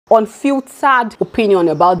unfiltered opinion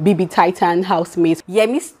about BBTITANS housemates.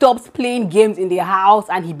 Yemi stopped playing games in their house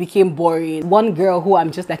and he became boring. One girl who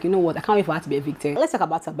I'm just like, you know what, I can't wait for her to be evicted. Let's talk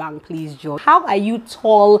about Tabang, please, Joe. How are you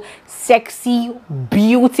tall, sexy,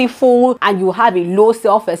 beautiful, and you have a low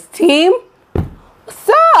self-esteem? What's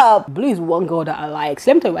up? Blue is one girl that I like.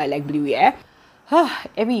 So let me tell you why I like Blue, yeah?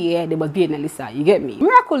 Every year there must be an Alyssa, you get me?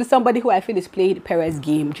 Miracle is somebody who I feel is played Perez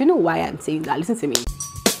game. Do you know why I'm saying that? Listen to me.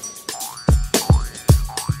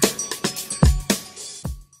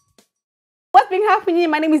 What's been happening?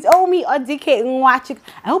 My name is Omi Odike Nwachik.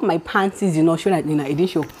 I hope my pants is showing that it didn't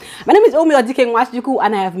show. My name is Omi Odike Nwachiku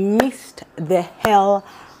and I have missed the hell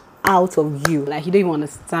out of you. Like, you don't even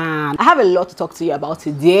understand. I have a lot to talk to you about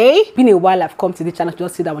today. It's been a while I've come to the channel to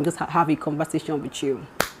just sit down and just have a conversation with you.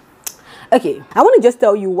 Okay, I want to just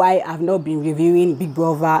tell you why I've not been reviewing Big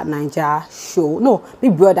Brother Naija show. No,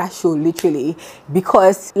 Big Brother show, literally.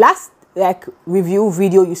 Because last review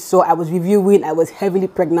video you saw, I was reviewing, I was heavily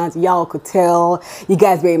pregnant. Y'all could tell. You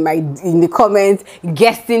guys were in the comments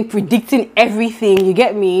guessing, predicting everything, you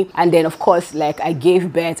get me? And then of course, like, I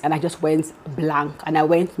gave birth and I just went blank and I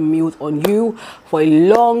went mute on you for a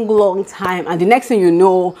long time. And the next thing you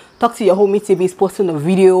know, Talk to Your Homie TV is posting a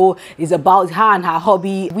video. Is about her and her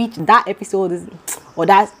hobby, which that episode is, or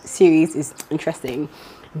that series is interesting.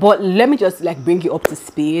 But let me just bring you up to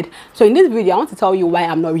speed. So in this video, I want to tell you why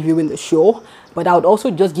I'm not reviewing the show, but I would also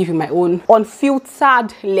just give you my own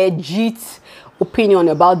unfiltered, legit opinion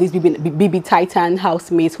about these BBTITANS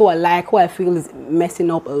housemates who I feel is messing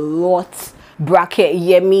up a lot. Bracket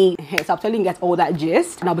Yemi. So I'm telling you guys all that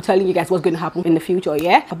gist, and I'll be telling you guys what's going to happen in the future.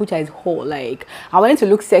 Yeah, Abuja is hot. Like, I wanted to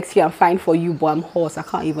look sexy and fine for you, but I'm hot, so I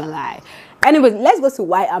can't even lie. Anyways, let's go to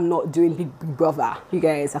why I'm not doing Big Brother. You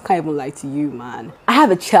guys, I can't even lie to you, man. I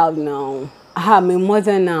have a child now. I have my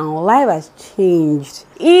mother now. Life has changed.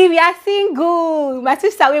 If you're single, my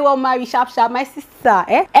sister we won't marry sharp, my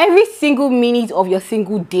sister. Every single minute of your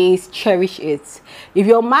single days, cherish it. If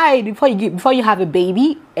you're married, before you have a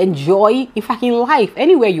baby, enjoy in fucking life.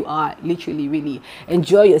 Anywhere you are, literally, really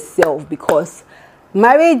enjoy yourself, because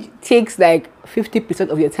marriage takes like 50%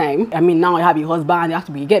 of your time. I mean, now you have your husband, you have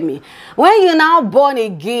to be, you get me? When you're now born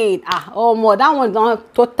again, more that one's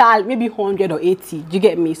not total, maybe 100 or 80, do you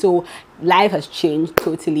get me? So life has changed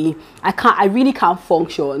totally. I really can't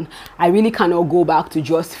function. I really cannot go back to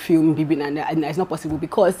just film BB, and it's not possible,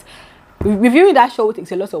 because reviewing that show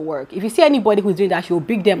takes a lot of work. If you see anybody who's doing that show,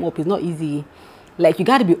 big them up. It's not easy. Like, you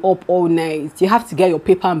got to be up all night. You have to get your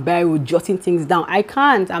paper and biro, jotting things down. I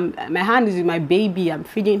can't. My hand is with my baby. I'm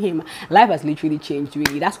feeding him. Life has literally changed,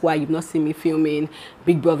 really. That's why you've not seen me filming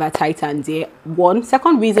Big Brother Titans. One.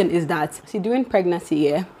 Second reason is that, see, during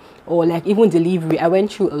pregnancy, or like even delivery, I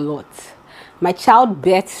went through a lot. My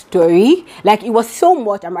childbirth story, like, it was so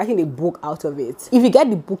much. I'm writing a book out of it. If you get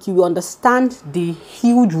the book, you will understand the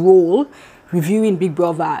huge role reviewing Big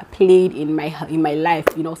Brother played in my life,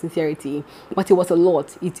 sincerity. But it was a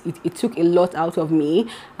lot. It took a lot out of me,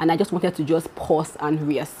 and I just wanted to just pause and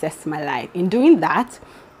reassess my life. In doing that,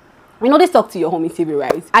 this Talk to Your Homie TV,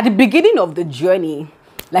 right? At the beginning of the journey,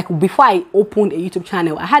 like before I opened a YouTube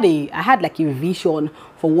channel, I had like a vision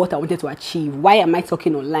for what I wanted to achieve. Why am I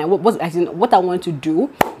talking online? What I wanted to do.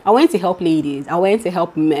 I wanted to help ladies. I wanted to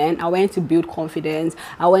help men. I wanted to build confidence.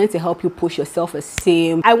 I wanted to help you push your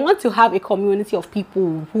self-esteem. I want to have a community of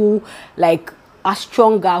people who are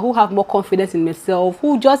stronger, who have more confidence in themselves,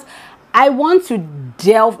 I want to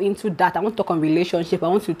delve into that. I want to talk on relationship. I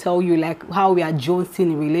want to tell you how we are jonesing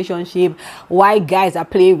in relationship, why guys are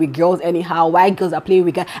playing with girls anyhow, why girls are playing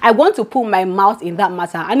with guys. I want to put my mouth in that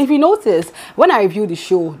matter. And if you notice, when I review the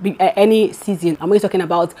show, any season, I'm always talking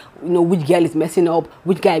about which girl is messing up,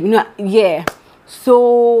 which guy, yeah.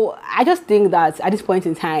 So I just think that at this point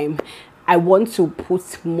in time, I want to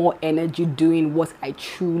put more energy doing what I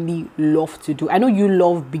truly love to do. I know you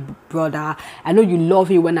love Big Brother. I know you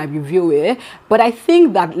love it when I review it. But I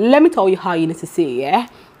think that, let me tell you how you need to say,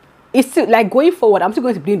 it's still, like, going forward, I'm still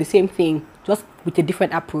going to be doing the same thing, just with a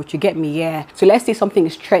different approach. You get me? Yeah. So let's say something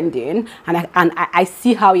is trending, and I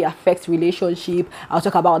see how it affects relationship. I'll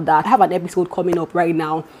talk about that. I have an episode coming up right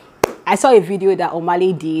now. I saw a video that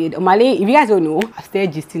Omale did. Omale, if you guys don't know, I've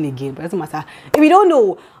started gisting again, but it doesn't matter. If you don't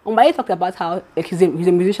know, Omale talked about how he's a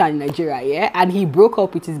musician in Nigeria, yeah? And he broke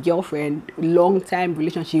up with his girlfriend, long-time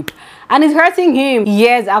relationship, and it's hurting him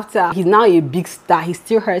years after. He's now a big star. He's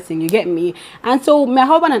still hurting, you get me? And so my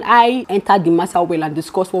husband and I entered the matter well and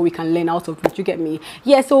discussed what we can learn out of it, you get me?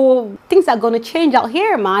 Yeah, so things are gonna change out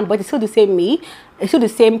here, man, but it's still the same me. It's still the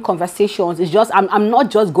same conversations. It's just I'm not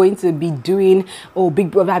just going to be doing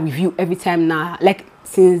Big Brother review every time now. Like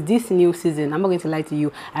since this new season, I'm not going to lie to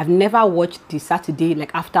you, I've never watched the Saturday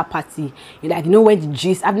like after party. Like you know when the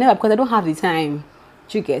gist. I've never, because I don't have the time.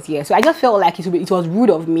 You get, yeah. So I just felt like it was rude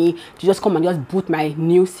of me to just come and just boot my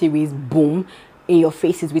new series, boom, in your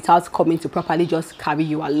faces without coming to properly just carry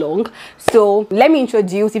you along. So let me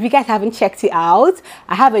introduce, if you guys haven't checked it out,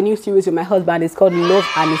 I have a new series with my husband. It's called Love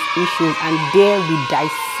and Its Issues, and there we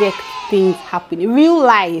dissect things happen in real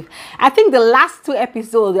life. I think the last 2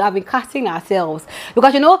 episodes we have been casting ourselves,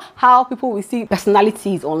 because you know how people will see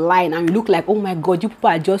personalities online and you look like, oh my god, you people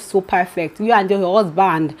are just so perfect, you and your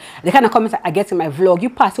husband. The kind of comments I get in my vlog, you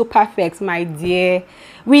people are so perfect, my dear.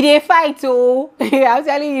 We dey fight, oh. I'm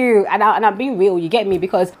telling you, and I'm being real, you get me?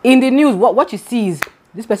 Because in the news, what you see is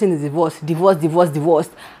this person is divorced.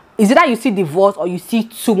 Is it that you see divorce or you see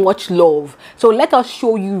too much love? So let us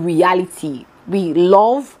show you reality. We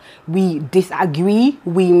love, we disagree,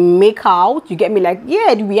 we make out, you get me? Like,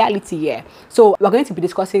 yeah, the reality, yeah. So we're going to be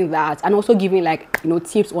discussing that, and also giving like, you know,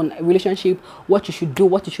 tips on a relationship, what you should do,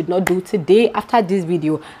 what you should not do. Today after this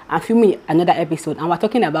video, I'm filming another episode, and we're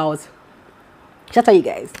talking about, just tell you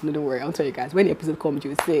guys, no, don't worry, I'll tell you guys when the episode comes,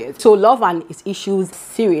 you will see it. So Love and Its Issues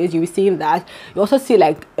series, you will see that. You also see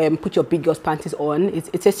like Put Your Big Girl's Panties On.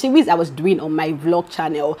 It's a series I was doing on my vlog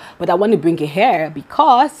channel, but I want to bring it here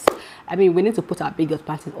because I mean, we need to put our big girls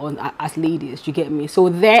panties on as ladies, you get me? So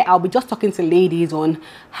there, I'll be just talking to ladies on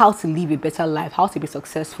how to live a better life, how to be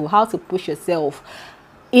successful, how to push yourself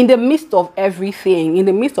in the midst of everything, in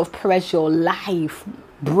the midst of pressure, life,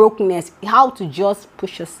 brokenness, how to just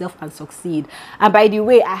push yourself and succeed. And by the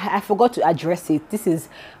way, I forgot to address it. This is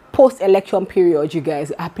post-election period, you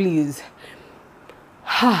guys. Please.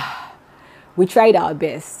 We tried our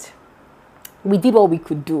best. We did what we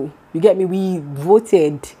could do. You get me? We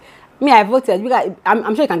voted. I voted.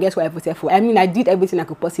 I'm sure you can guess what I voted for. I mean, I did everything I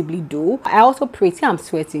could possibly do. I also prayed. See, I'm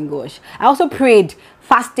sweating, gosh. I also prayed,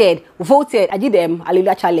 fasted, voted. I did them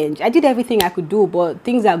Hallelujah challenge. I did everything I could do, but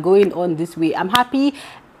things are going on this way. I'm happy.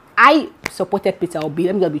 I supported Peter Obi.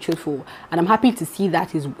 Let me just be truthful, and I'm happy to see that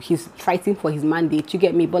he's fighting for his mandate. You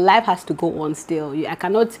get me? But life has to go on still.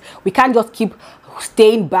 We can't just keep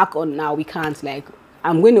staying back on now. We can't, like.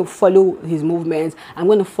 I'm going to follow his movements. I'm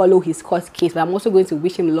going to follow his court case, but I'm also going to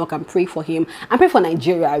wish him luck and pray for him. And pray for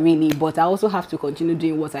Nigeria, really. But I also have to continue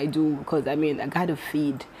doing what I do, because I mean, I gotta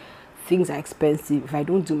feed. Things are expensive. If I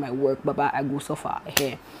don't do my work, baba, I go suffer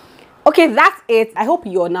here. Okay, that's it. I hope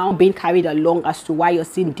you're now being carried along as to why you're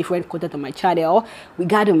seeing different content on my channel. We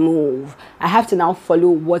gotta move. I have to now follow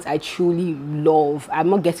what I truly love. I'm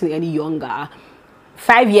not getting any younger.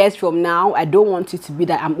 5 years from now, I don't want it to be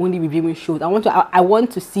that I'm only reviewing shows. I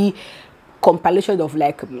want to see compilation of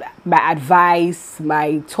like my advice,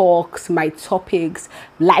 my talks, my topics.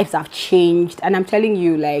 Lives have changed, and I'm telling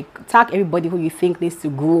you, like, tag everybody who you think needs to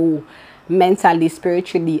grow mentally,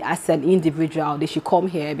 spiritually as an individual. They should come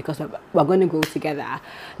here, because we're going to grow together.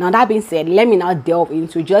 Now, that being said, let me now delve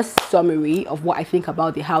into just summary of what I think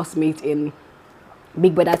about the housemate in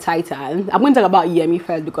Big Brother Titans. I'm going to talk about Yemi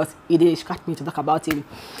first, because it did scratch me to talk about him.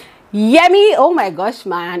 Yemi, oh my gosh,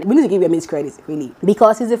 man, we need to give Yemi his credit, really,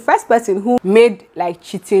 because he's the first person who made like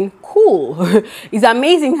cheating cool. It's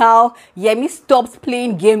amazing how Yemi stopped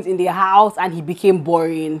playing games in the house and he became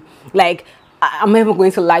boring. Like, I'm never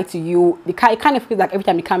going to lie to you, it kind of feels like every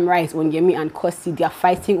time the camera is on Yemi and Kosi, they are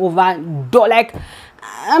fighting over like,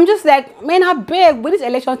 I'm just like, man, I beg, with this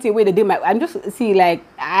election thing where they did I'm just see, like,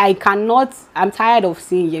 I'm tired of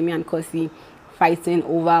seeing Yemi and Kosi fighting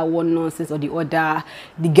over one nonsense or the other.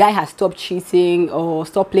 The guy has stopped cheating or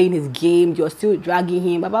stopped playing his game. You're still dragging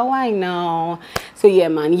him. But why now? So yeah,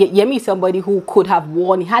 man, Yemi is somebody who could have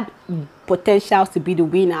won. He had potentials to be the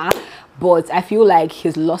winner, but I feel like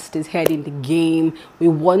he's lost his head in the game. We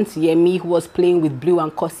want Yemi, who was playing with Blue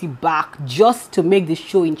and Kosi, back just to make the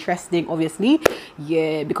show interesting, obviously.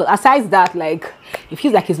 Yeah, because aside that, like, it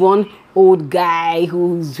feels like he's one old guy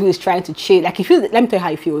who is trying to cheat. Like, let me tell you how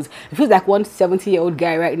he feels. It feels like one 70-year-old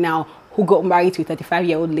guy right now who got married to a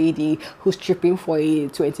 35-year-old lady who's tripping for a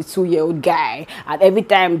 22-year-old guy, and every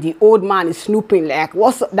time the old man is snooping, like,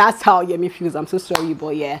 that's how Yemi feels. I'm so sorry,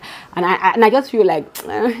 but yeah, and I just feel like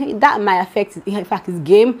that might affect. In fact, his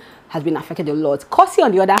game has been affected a lot. Kosi,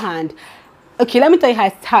 on the other hand, okay, let me tell you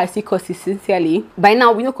how I see Kosi sincerely. By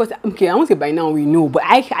now we know Kosi. Okay, I won't say by now we know, but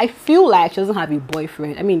I feel like she doesn't have a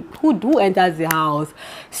boyfriend. I mean, who enters the house,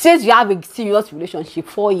 says you have a serious relationship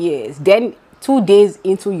 4 years, then 2 days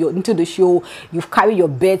into the show, you've carried your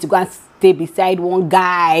bed to go and stay beside one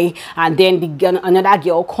guy, and then another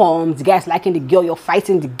girl comes, the guy's liking the girl, you're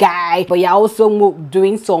fighting the guy, but you're also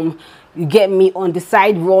doing some, you get me, on the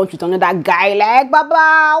side runs with another guy. Like,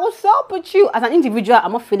 Baba, what's up with you? As an individual,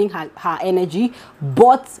 I'm not feeling her energy,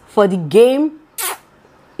 but for the game,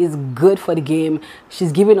 is good for the game.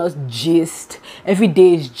 She's giving us gist. Every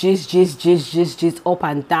day is gist up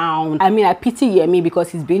and down. I mean, I pity Yemi because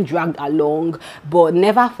he's being dragged along, but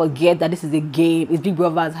never forget that this is a game. It's Big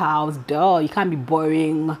Brother's house. Duh, you can't be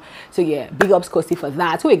boring. So yeah, big ups Kosi for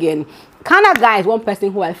that. So again, Kana guy is one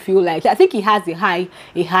person who I feel like, I think he has a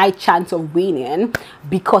high chance of winning,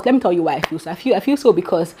 because let me tell you why I feel so. I feel so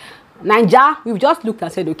because Naija, we've just looked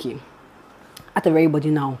and said, okay, out of everybody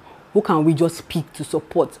now, who can we just pick to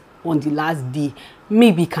support on the last day?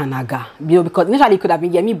 Maybe Kanaga, you know, because initially it could have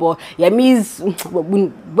been Yemi, but Yemi's,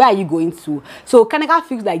 where are you going to? So Kanaga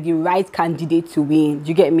feels like the right candidate to win. Do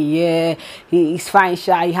you get me? Yeah, he's fine,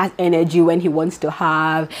 shy. He has energy when he wants to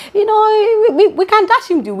have. You know, we can dash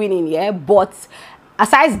him the winning, yeah. But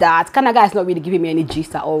aside that, Kanaga is not really giving me any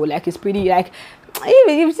gist at all. Like, it's pretty, like, if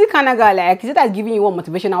you see Kanaga, like, he said giving you one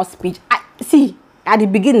motivational speech. See, at the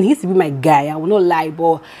beginning, he used to be my guy. I will not lie,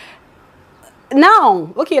 but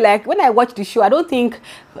now, okay, like when I watch the show, I don't think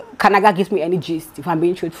Kanaga gives me any gist, if I'm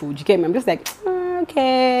being truthful. Do you get me? I'm just like,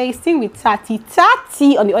 okay, still with Tati.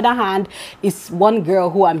 Tati, on the other hand, is one girl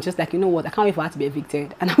who I'm just like, you know what, I can't wait for her to be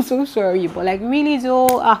evicted. And I'm so sorry, but like, really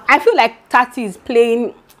though, I feel like Tati is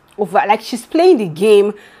playing over, like she's playing the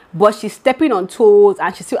game, but she's stepping on toes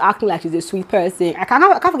and she's still acting like she's a sweet person. I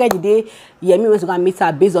can't forget the day Yemi was going to meet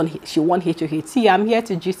her based on she won HOH. See, I'm here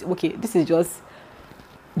to just, okay, this is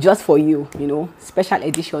just for you, you know, special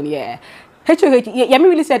edition, yeah. HOH, Yemi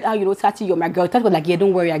really said, oh, you know, Tati, you're my girl. Tati was like, yeah,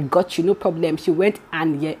 don't worry, I got you, no problem. She went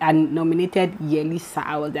and nominated Yelisa.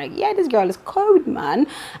 I was like, yeah, this girl is cold, man.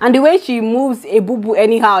 And the way she moves a boo-boo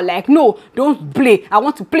anyhow, like, no, don't play. I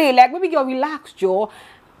want to play. Like, maybe you're relaxed, Joe.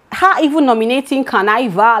 Her even nominating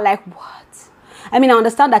Kanaiva, like, what? I mean, I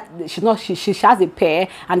understand that she has a pair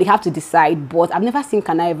and they have to decide, but I've never seen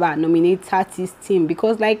Kanaiva nominate Tati's team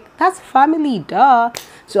because, like, that's family, duh.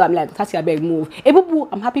 So I'm like, Tati, I beg move. Ebubu,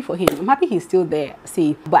 I'm happy for him. I'm happy he's still there.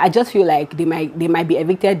 See, but I just feel like they might be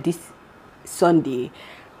evicted this Sunday,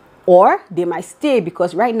 or they might stay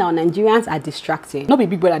because right now Nigerians are distracted. Not be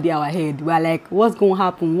Big Brother dey our head. We're like, what's going to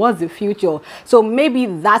happen? What's the future? So maybe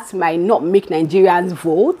that might not make Nigerians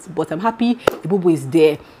vote, but I'm happy Ebubu is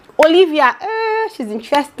there. Olivia, she's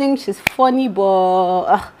interesting, she's funny, but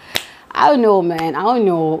I don't know, man. I don't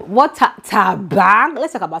know. What Tabang?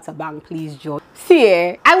 Let's talk about Tabang, please, George. See,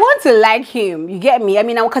 I want to like him. You get me? I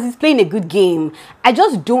mean, because he's playing a good game. I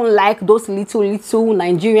just don't like those little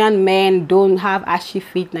Nigerian men don't have ashy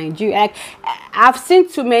feet. Nigeria. Like, I've seen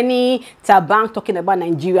too many Tabang talking about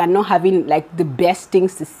Nigeria not having like the best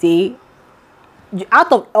things to say.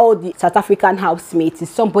 Out of all the South African housemates, is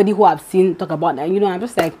somebody who I've seen talk about that. You know, I'm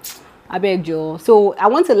just like, I beg you. So I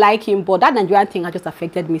want to like him, but that Nigerian thing has just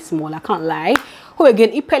affected me small. I can't lie. Who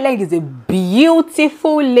again? Ipeleg is a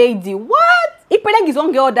beautiful lady. What? Ipeleg is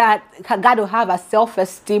one girl that got to have her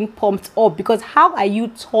self-esteem pumped up, because how are you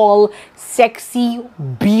tall, sexy,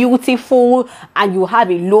 beautiful, and you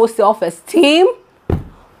have a low self-esteem?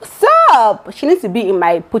 What's up? She needs to be in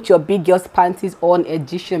my put your big girls panties on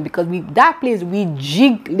edition, because that place we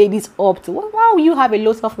jig ladies up to. Wow, you have a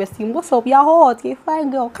low self-esteem. What's up? You're hot. You're fine,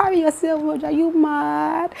 girl. Carry yourself, Roger. You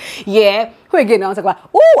mad? Yeah. Who again? I was like,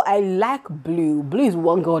 oh, I like Blue. Blue is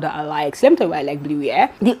one girl that I like. So let me tell you why I like Blue.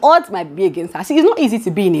 Yeah, the odds might be against her. See, it's not easy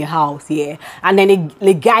to be in a house, yeah, and then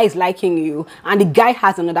the guy is liking you, and the guy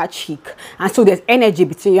has another chick, and so there's energy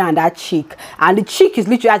between you and that chick, and the chick is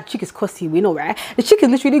literally, the chick is cussy, we know, right? The chick is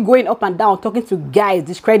literally going up and down, talking to guys,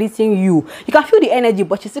 discrediting you. You can feel the energy,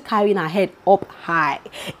 but she's still carrying her head up high.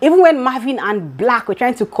 Even when Marvin and Black were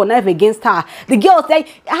trying to connive against her, the girl said,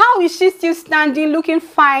 how is she still standing, looking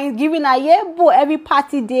fine, giving her yeah, boy, every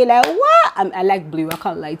party day? Like, what? I like Blue. I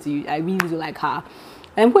can't lie to you. I really do like her.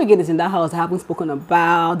 And who again is in that house I haven't spoken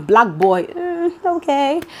about? Black Boy.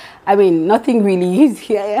 Okay. I mean, nothing really. He's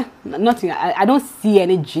here. Nothing. I don't see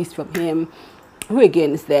any gist from him. Who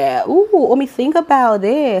again is there? Ooh, let me think about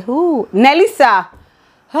it. Who? Nelisa.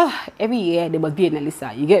 Every year there must be a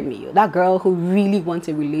Nelisa. You get me? That girl who really wants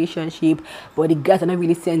a relationship, but the guys are not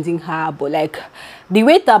really sending her. But like the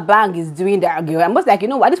way Tabang is doing that girl, I'm just like, you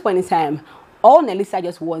know, at this point in time, all Nelisa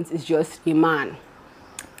just wants is just a man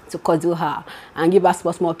to cuddle her and give her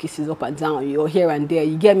small kisses up and down, you know, here and there.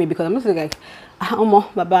 You get me? Because I'm just like,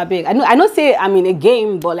 Baba big. I know say I'm in a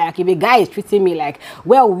game, but like if a guy is treating me like,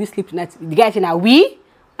 where will we sleep tonight? The guy saying, we?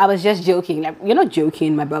 I was just joking. Like, you're not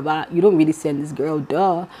joking, my brother. You don't really send this girl,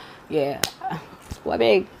 duh. Yeah. What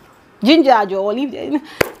big? Ginger, Joe, leave it.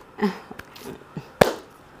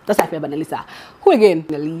 That's how I feel about Nelisa. Who again?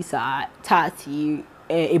 Nelisa, Tati,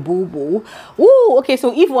 Ebubu. Ooh, okay,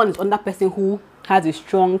 so if one is on that person who has a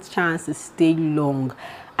strong chance to stay long,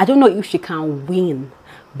 I don't know if she can win,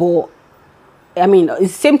 but I mean, it's the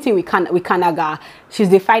same thing with Kanaga. She's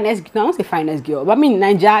the finest, no, I don't say finest girl, but I mean,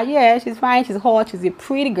 Naija, yeah, she's fine, she's hot, she's a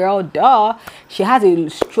pretty girl, duh. She has a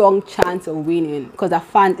strong chance of winning because I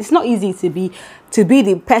find it's not easy to be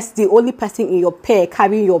the only person in your pair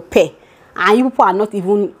carrying your pair, and you people are not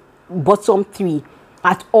even bottom 3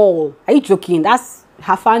 at all. Are you joking? That's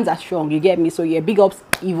her fans are strong, you get me? So yeah, big ups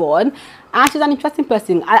Yvonne, and she's an interesting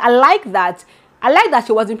person. I like that. I like that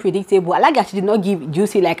she wasn't predictable. I like that she did not give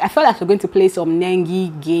Juicy, like, I felt like she was going to play some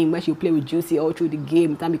Nengi game where she'll play with Juicy all through the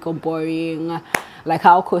game. It can become boring. Like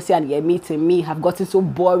how Kosi and Yemi to me have gotten so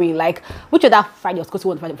boring. Like, which other fight was Kosi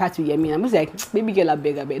want to fight with Yemi? I'm just like, baby girl, I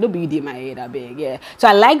beg. Don't be in my head, I beg. Yeah. So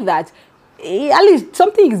I like that. At least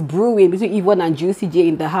something is brewing between Yvonne and Juicy J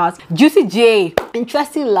in the house. Juicy J,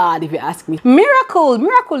 interesting lad if you ask me. Miracle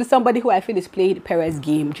is somebody who I feel is played Perez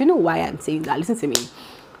game. Do you know why I'm saying that? Listen to me.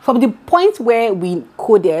 From the point where we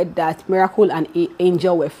coded that Miracle and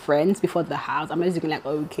Angel were friends before the house, I'm just thinking like,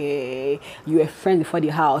 okay, you were friends before the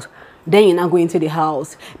house, then you're now going to the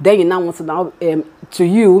house, then you now want to now to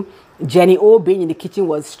you, Jenny O being in the kitchen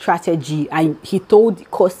was strategy, and he told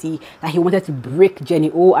Kosi that he wanted to break Jenny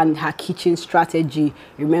O and her kitchen strategy.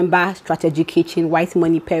 Remember, strategy kitchen, white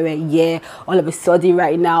money parent, yeah. All of a sudden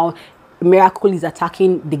right now, Miracle is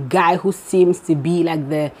attacking the guy who seems to be like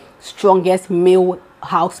the strongest male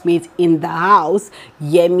housemate in the house,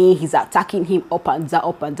 Yemi. He's attacking him up and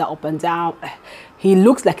down. He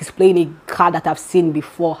looks like he's playing a card that I've seen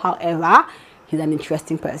before. However, he's an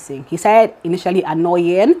interesting person. He said initially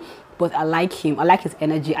annoying, but I like him. I like his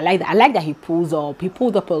energy. I like that he pulls up. He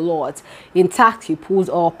pulls up a lot. In tact, he pulls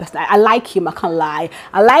up. I like him, I can't lie.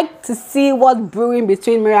 I like to see what's brewing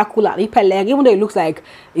between Miracle and Ipeleg, even though it looks like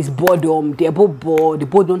it's boredom. They're both bored. They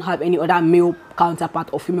both don't have any other male counterpart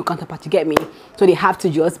or female counterpart, you get me? So they have to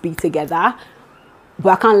just be together. But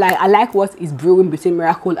I can't lie, I like what is brewing between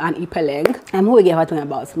Miracle and Ipeleg. And who we get talking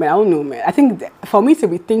about? Man, I don't know, man. I think for me to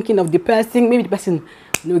be thinking of the person, maybe the person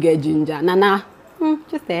no get ginger. Nah,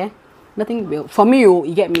 just there. Nothing real for me.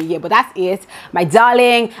 You get me? Yeah, but that's it, my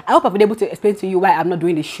darling. I hope I've been able to explain to you why I'm not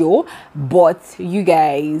doing the show. But you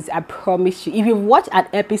guys, I promise you, if you've watched an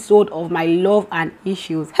episode of my love and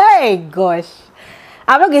issues, hey gosh,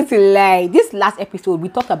 I'm not going to lie, this last episode we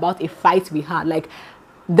talked about a fight we had. Like,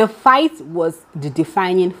 the fight was the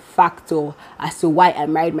defining factor as to why I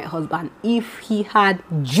married my husband. If he had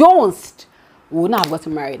jonesed, we would not have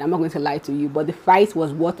gotten married. I'm not going to lie to you, but the fight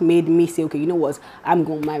was what made me say, okay, you know what, I'm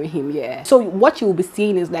going to marry him. Yeah. So what you will be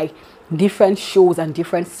seeing is like different shows and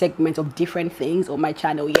different segments of different things on my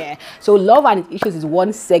channel. Yeah. So love and issues is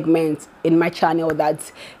one segment in my channel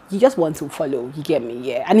that you just want to follow, you get me?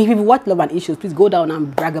 Yeah. And if you've watched love and issues, please go down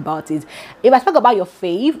and brag about it. If I talk about your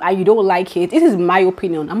fave and you don't like it, this is my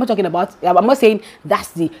opinion. I'm not talking about, I'm not saying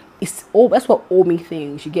that's what Omi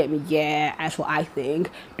thinks, you get me? Yeah, that's what I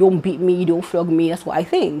think. Don't beat me, don't flog me, that's what I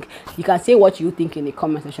think. You can say what you think in the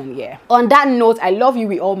comment section. Yeah. On that note, I love you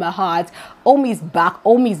with all my heart. Omi is back,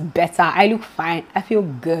 Omi is better, I look fine, I feel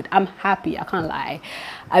good, I'm happy, I can't lie.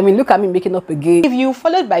 I mean, look at me making up again. If you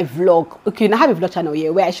followed my vlog, okay, now I have a vlog channel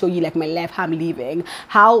here where I show you like my life, how I'm living,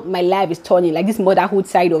 how my life is turning, like this motherhood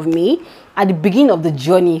side of me at the beginning of the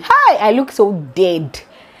journey. Hi, I look so dead.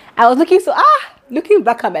 I was looking so looking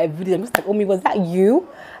back at my videos, I'm just like, Omi, was that you?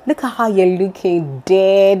 Look at how you're looking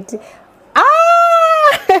dead.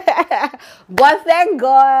 But thank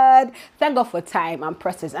God for time and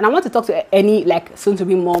process. And I want to talk to any like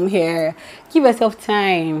soon-to-be mom here. Give yourself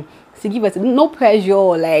time. So give us no pressure.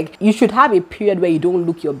 Like, you should have a period where you don't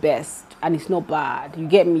look your best, and it's not bad, you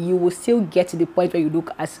get me? You will still get to the point where you look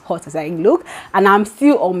as hot as I look, and I'm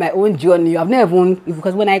still on my own journey. I've never even,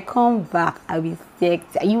 because when I come back I'll be sick.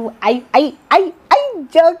 Are you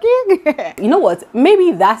joking? You know what,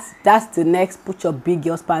 maybe that's the next put your big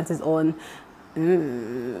girl's panties on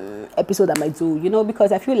episode I might do, you know,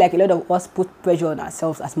 because I feel like a lot of us put pressure on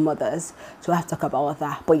ourselves as mothers, so I have to talk about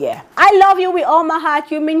that. But yeah, I love you with all my heart.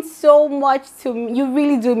 You mean so much to me. You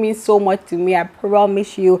really do mean so much to me, I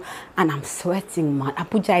promise you. And I'm sweating, man.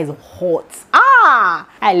 Abuja is hot.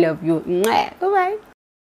 I love you. Bye bye.